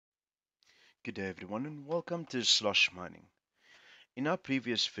Good day everyone and welcome to Slosh Mining. In our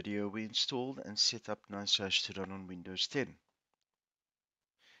previous video we installed and set up NICEHASH to run on Windows 10.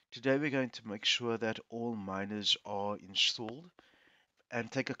 Today we're going to make sure that all miners are installed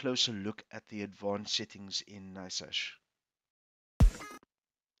and take a closer look at the advanced settings in NICEHASH.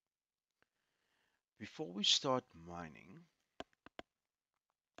 Before we start mining,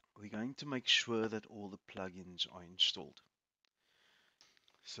 we're going to make sure that all the plugins are installed.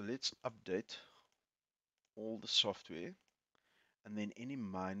 So let's update all the software, and then any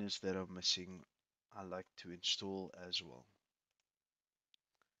miners that are missing I like to install as well.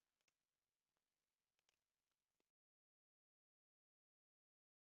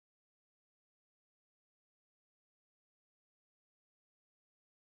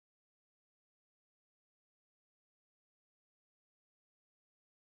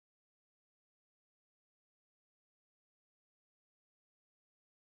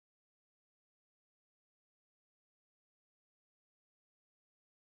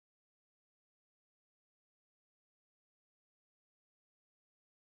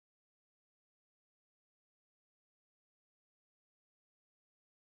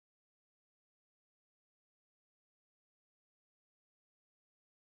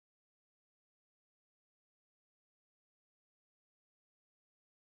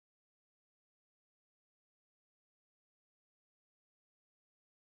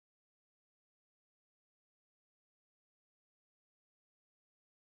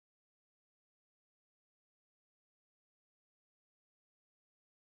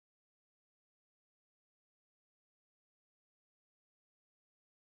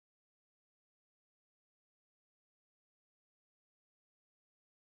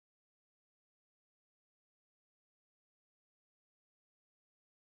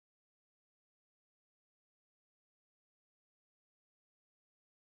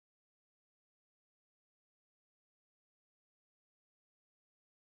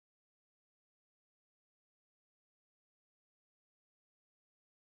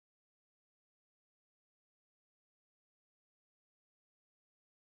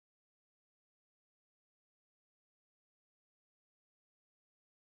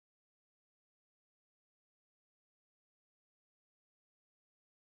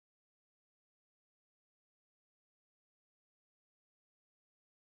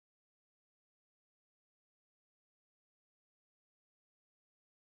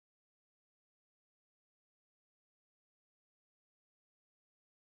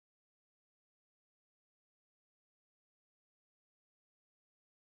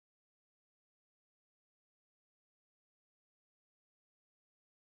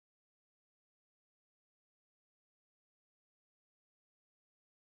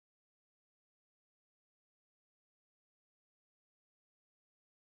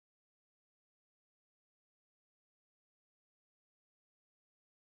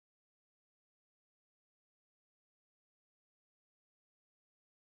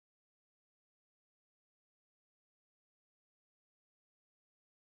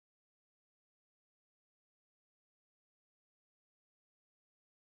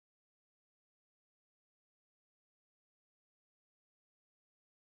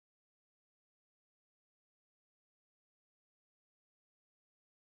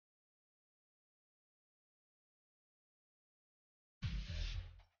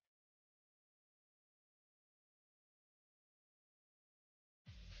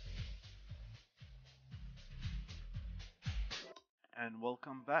 And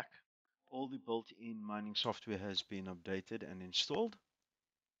welcome back. All the built-in mining software has been updated and installed.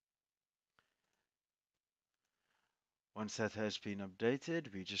 Once that has been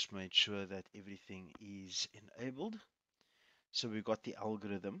updated, we just made sure that everything is enabled. So we've got the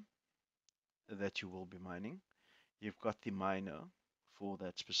algorithm that you will be mining. You've got the miner for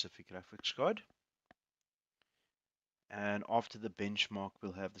that specific graphics card. And after the benchmark,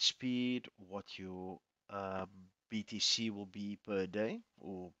 we'll have the speed, what your BTC will be per day,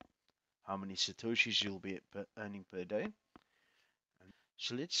 or how many Satoshis you'll be earning per day.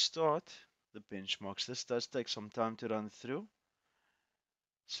 So let's start the benchmarks. This does take some time to run through.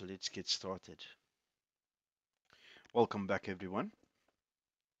 So let's get started. Welcome back everyone.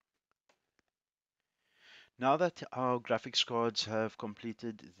 Now that our graphics cards have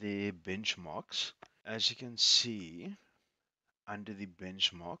completed their benchmarks, as you can see under the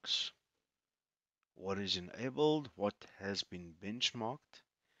benchmarks, what is enabled, what has been benchmarked.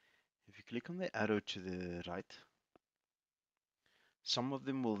 If you click on the arrow to the right, some of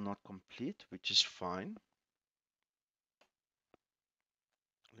them will not complete, which is fine.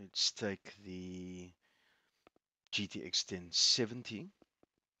 Let's take the GTX 1070.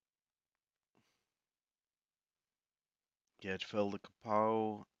 get the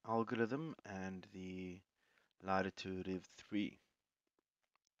Kapow algorithm and the ladder to Rev 3.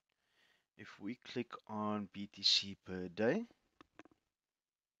 If we click on BTC per day,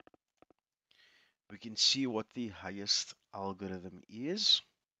 we can see what the highest algorithm is.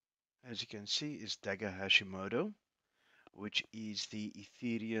 As you can see, is Dagger Hashimoto, which is the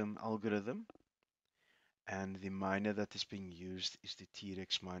Ethereum algorithm, and the miner that is being used is the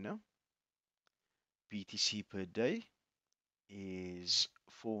T-Rex miner. BTC per day is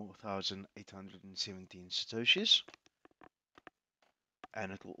 4,817 Satoshis,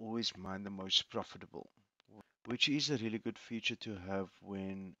 and it will always mine the most profitable, which is a really good feature to have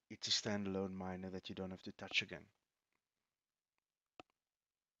when it's a standalone miner that you don't have to touch again.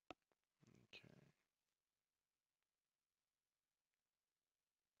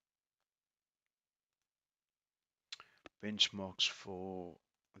 Okay. Benchmarks for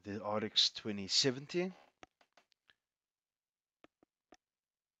the RX 2070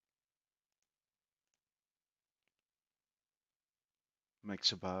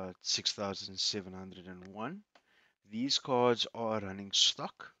 makes about 6,701. These cards are running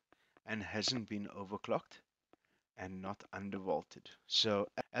stock and hasn't been overclocked and not undervolted. So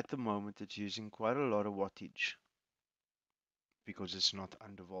at the moment it's using quite a lot of wattage because it's not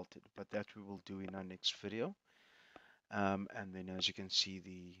undervolted, but that we will do in our next video. And then as you can see,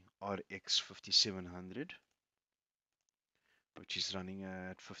 the RX 5700, which is running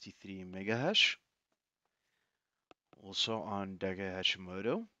at 53 megahash, also on Dagger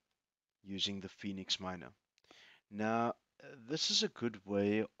Hashimoto using the Phoenix miner. Now, this is a good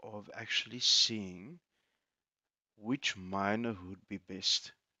way of actually seeing which miner would be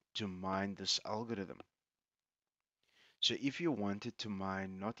best to mine this algorithm. So if you wanted to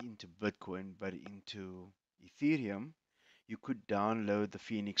mine not into Bitcoin but into Ethereum, you could download the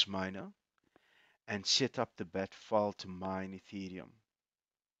Phoenix miner and set up the bat file to mine Ethereum.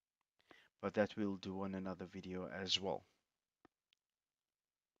 But that we'll do on another video as well.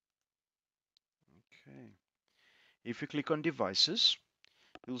 Okay. If you click on devices,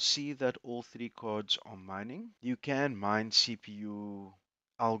 you'll see that all three cards are mining. You can mine CPU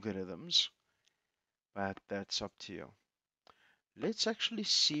algorithms, but that's up to you. Let's actually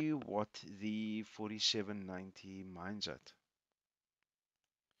see what the 4790 mines at.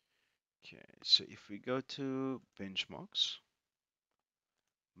 Okay, so if we go to benchmarks,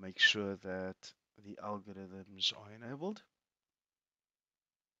 make sure that the algorithms are enabled.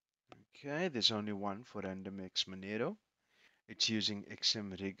 Okay, there's only one for RandomX Monero. It's using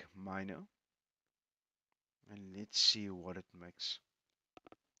XMRig Miner. And let's see what it makes.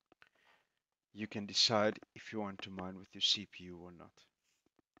 You can decide if you want to mine with your CPU or not.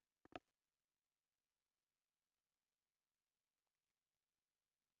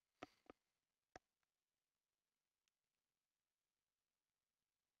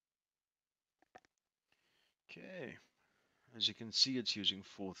 Okay, as you can see, it's using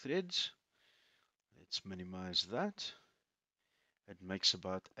 4 threads. Let's minimize that. It makes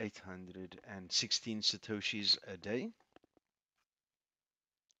about 816 Satoshis a day.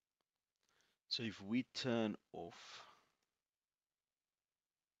 So if we turn off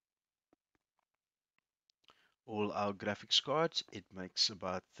all our graphics cards, it makes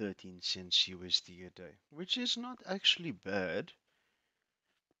about 13 cents USD a day, which is not actually bad.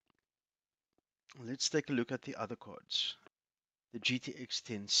 Let's take a look at the other cards. The GTX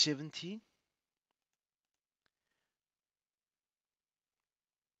 1070,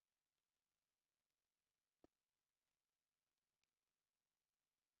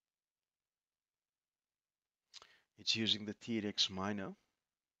 it's using the T-Rex miner.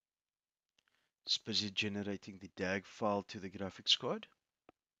 It's busy generating the DAG file to the graphics card.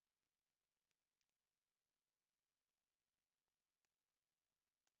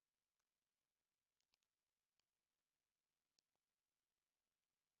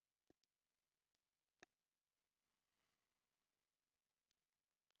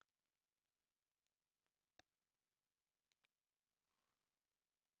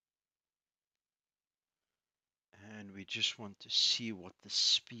 And we just want to see what the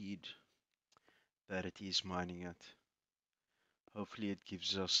speed that it is mining at. Hopefully it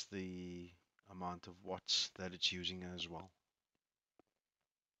gives us the amount of watts that it's using as well.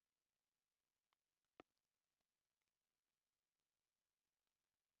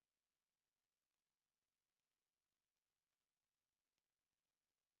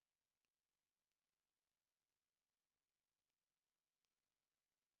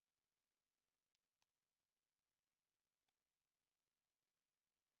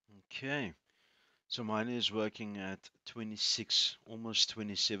 Okay, so mine is working at 26, almost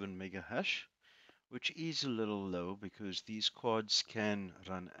 27 mega hash, which is a little low because these cards can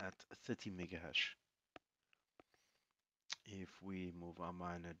run at 30 megahash. If we move our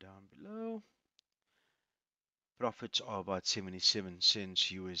miner down below, profits are about 77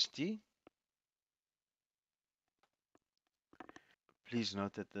 cents USD. Please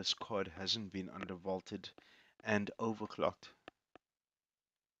note that this card hasn't been undervolted and overclocked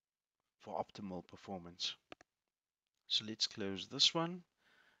for optimal performance. So let's close this one.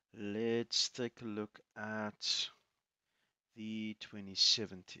 Let's take a look at the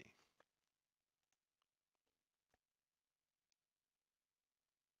 2070.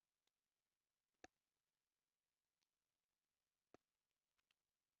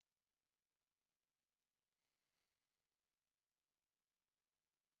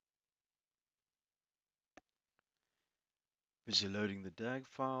 Busy loading the DAG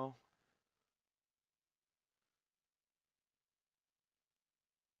file.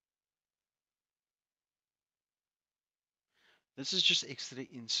 This is just extra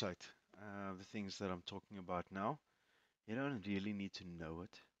insight, the things that I'm talking about now. You don't really need to know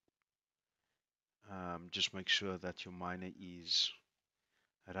it. Just make sure that your miner is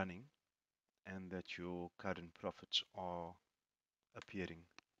running and that your current profits are appearing.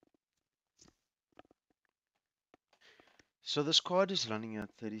 So this card is running at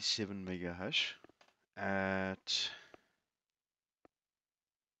 37 megahash at,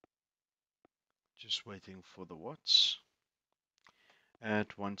 just waiting for the watts,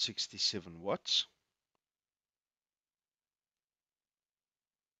 at 167 watts.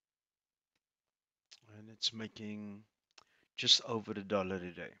 And it's making just over $1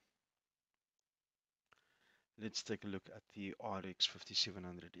 a day. Let's take a look at the RX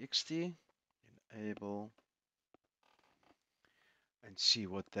 5700 XT. Enable and see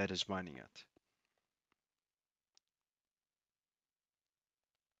what that is mining at.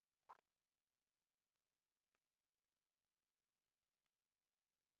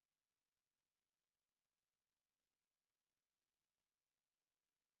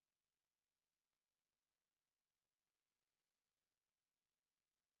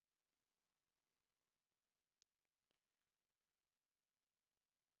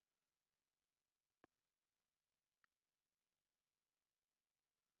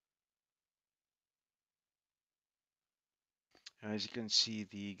 As you can see,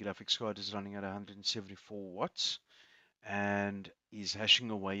 the graphics card is running at 174 watts and is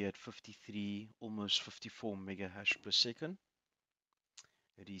hashing away at 53, almost 54 mega hash per second.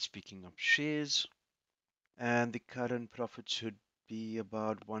 It is picking up shares, and the current profit should be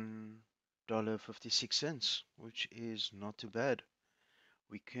about $1.56, which is not too bad.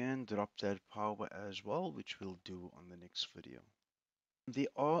 We can drop that power as well, which we'll do on the next video. There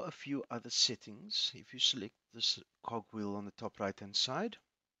are a few other settings. If you select this cogwheel on the top right hand side,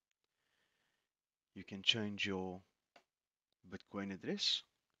 you can change your Bitcoin address.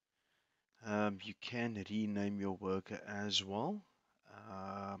 You can rename your worker as well.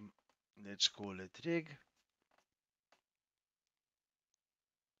 Let's call it rig.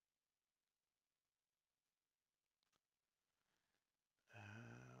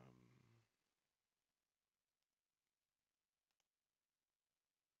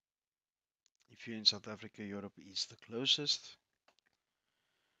 If you're in South Africa, Europe is the closest.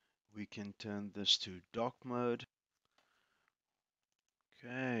 We can turn this to dark mode.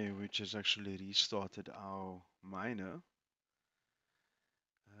 Okay, which has actually restarted our miner.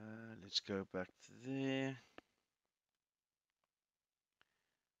 Let's go back to there.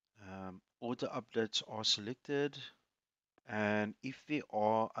 Auto updates are selected, and if there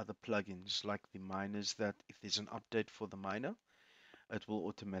are other plugins like the miners, that if there's an update for the miner, it will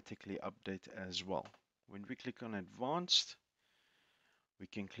automatically update as well. When we click on advanced, we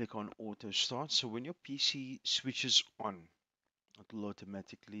can click on auto start. So when your PC switches on, it will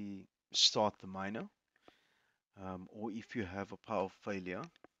automatically start the miner. Or if you have a power failure,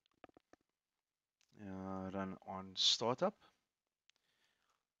 run on startup.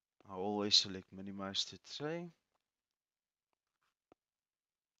 I always select minimize to tray.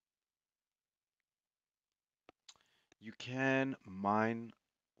 You can mine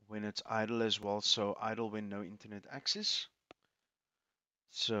when it's idle as well, so idle when no internet access.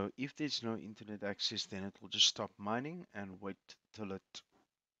 So if there's no internet access, then it will just stop mining and wait till there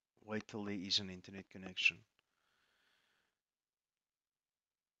is an internet connection.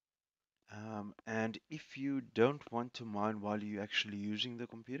 And if you don't want to mine while you're actually using the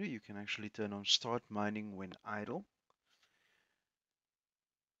computer, you can actually turn on start mining when idle.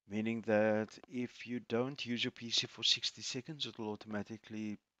 Meaning that if you don't use your PC for 60 seconds, it will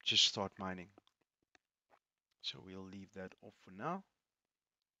automatically just start mining. So we'll leave that off for now.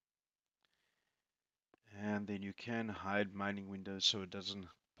 and then you can hide mining windows so it doesn't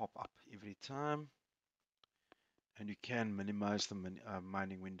pop up every time, and you can minimize the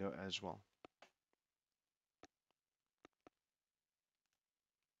mining window as well.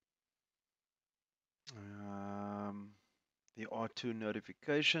 There are two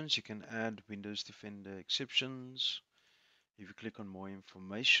notifications. You can add Windows Defender exceptions. If you click on more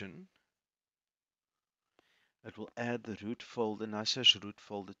information, it will add the root folder, NICEHASH root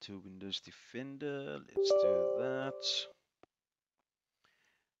folder to Windows Defender. Let's do that.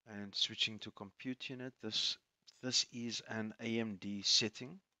 And switching to compute unit, this is an AMD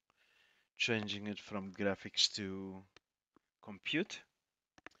setting, changing it from graphics to compute.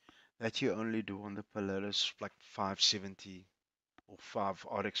 That you only do on the Polaris like 570 or 5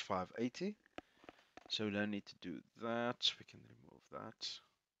 RX 580. So we don't need to do that. We can remove that.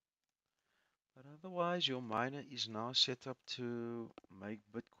 But otherwise, your miner is now set up to make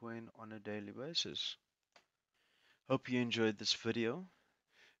Bitcoin on a daily basis. Hope you enjoyed this video.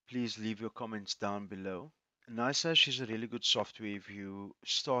 Please leave your comments down below. NiceHash is a really good software if you're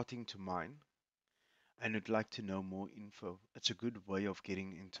starting to mine and would like to know more info. It's a good way of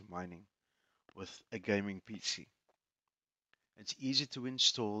getting into mining with a gaming PC. It's easy to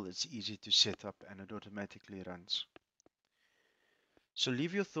install, it's easy to set up, and it automatically runs. So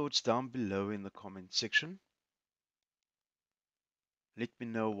leave your thoughts down below in the comment section. Let me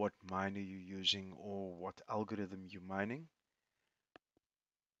know what miner you're using or what algorithm you're mining.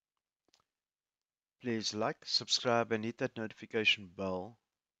 Please like, subscribe, and hit that notification bell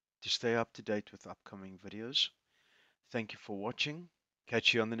to stay up to date with upcoming videos. Thank you for watching.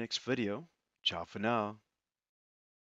 Catch you on the next video. Ciao for now.